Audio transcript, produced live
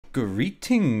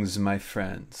Greetings, my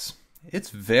friends. It's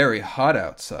very hot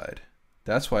outside.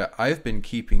 That's why I've been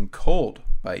keeping cold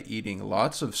by eating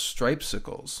lots of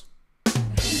stripesicles.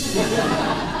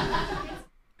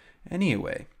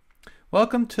 Anyway,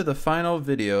 welcome to the final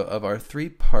video of our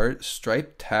 3-part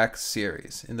Stripe tax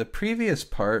series. In the previous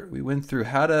part, we went through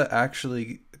how to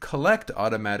actually collect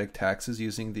automatic taxes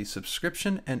using the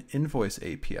subscription and invoice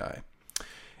API.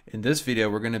 In this video,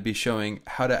 we're going to be showing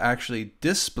how to actually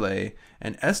display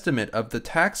an estimate of the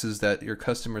taxes that your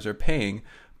customers are paying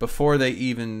before they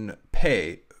even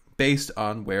pay based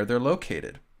on where they're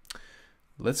located.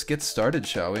 Let's get started,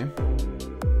 shall we?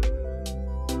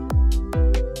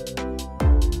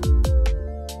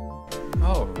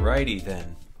 Alrighty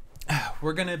then.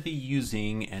 We're going to be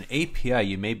using an API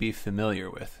you may be familiar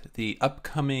with, the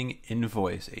upcoming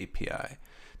invoice API.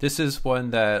 This is one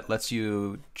that lets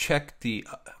you check the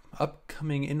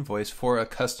upcoming invoice for a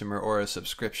customer or a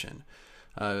subscription.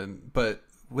 But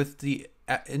with the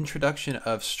introduction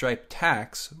of Stripe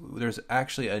Tax, there's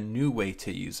actually a new way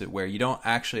to use it where you don't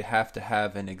actually have to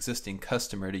have an existing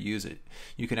customer to use it.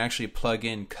 You can actually plug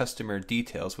in customer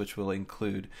details, which will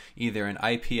include either an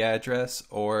IP address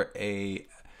or a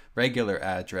regular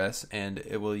address, and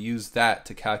it will use that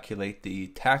to calculate the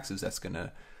taxes that's going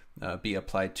to be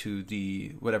applied to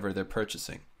the whatever they're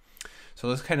purchasing. So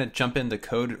let's kind of jump in the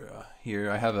code here.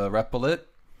 I have a replit,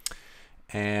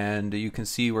 and you can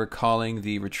see we're calling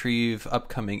the retrieve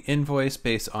upcoming invoice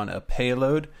based on a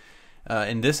payload.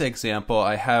 In this example,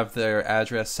 I have their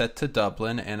address set to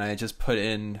Dublin, and I just put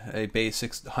in a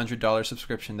basic $100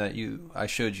 subscription that I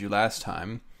showed you last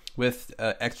time with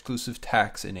exclusive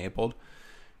tax enabled.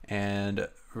 And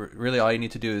really all you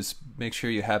need to do is make sure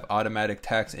you have automatic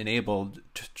tax enabled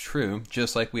true,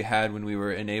 just like we had when we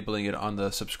were enabling it on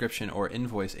the subscription or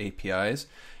invoice APIs.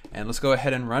 And let's go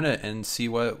ahead and run it and see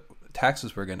what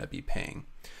taxes we're going to be paying.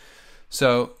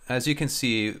 So as you can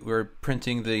see, we're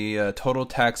printing the total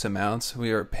tax amounts.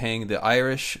 We are paying the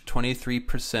Irish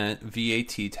 23%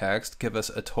 VAT tax to give us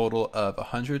a total of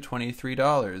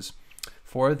 $123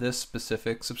 for this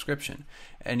specific subscription.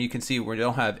 And you can see we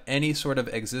don't have any sort of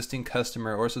existing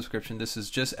customer or subscription. This is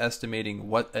just estimating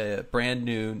what a brand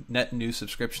new net new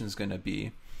subscription is going to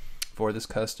be for this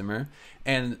customer.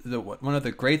 And one of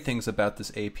the great things about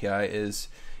this API is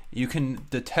you can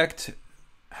detect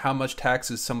how much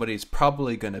taxes somebody's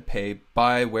probably going to pay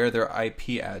by where their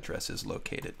IP address is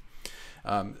located.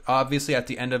 Obviously, at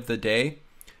the end of the day,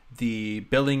 the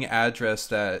billing address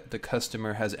that the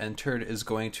customer has entered is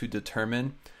going to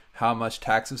determine how much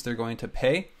taxes they're going to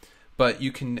pay, but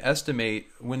you can estimate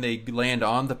when they land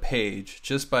on the page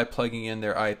just by plugging in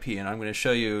their IP. And I'm going to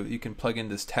show you, you can plug in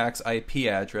this tax IP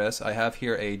address. I have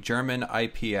here a German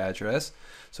IP address,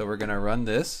 so we're going to run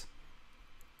this,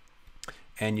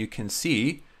 and you can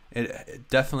see it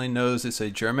definitely knows it's a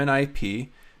German IP,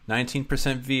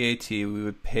 19% VAT. We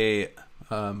would pay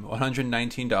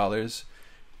 $119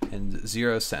 and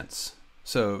 0 cents.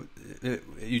 So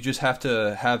you just have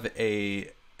to have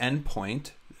a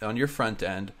endpoint on your front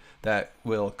end that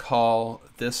will call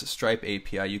this Stripe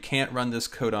API. You can't run this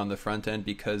code on the front end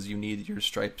because you need your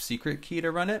Stripe secret key to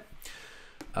run it.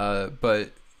 But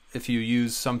if you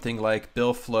use something like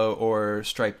bill flow or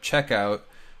Stripe checkout,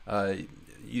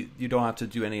 you don't have to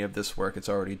do any of this work. It's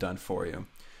already done for you.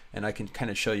 And I can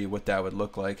kind of show you what that would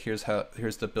look like. Here's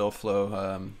the bill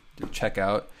flow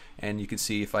checkout. And you can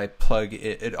see if I plug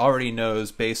it, it already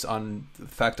knows based on the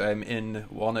fact I'm in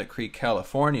Walnut Creek,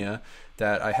 California,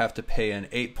 that I have to pay an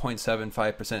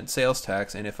 8.75% sales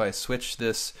tax. And if I switch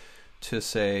this to,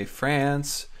 say,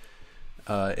 France,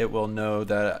 it will know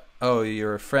that, oh,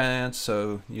 you're France,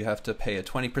 so you have to pay a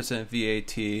 20%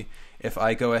 VAT. If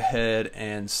I go ahead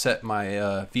and set my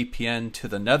VPN to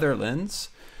the Netherlands,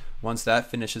 once that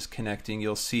finishes connecting,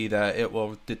 you'll see that it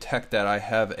will detect that I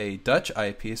have a Dutch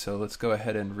IP. So let's go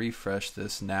ahead and refresh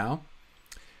this now.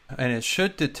 And it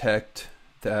should detect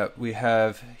that we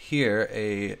have here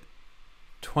a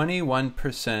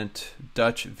 21%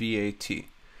 Dutch VAT.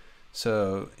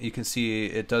 So you can see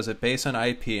it does it based on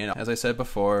IP. And as I said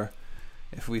before,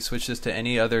 if we switch this to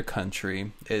any other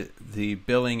country, the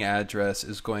billing address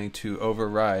is going to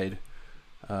override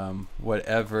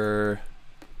whatever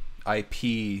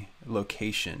IP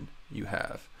location you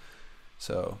have.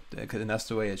 So, and that's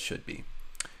the way it should be.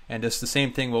 And it's the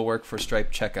same thing will work for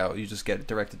Stripe checkout. You just get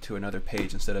directed to another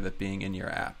page instead of it being in your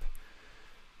app.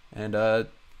 And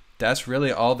that's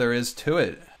really all there is to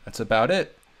it. That's about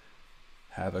it.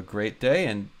 Have a great day,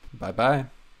 and bye-bye.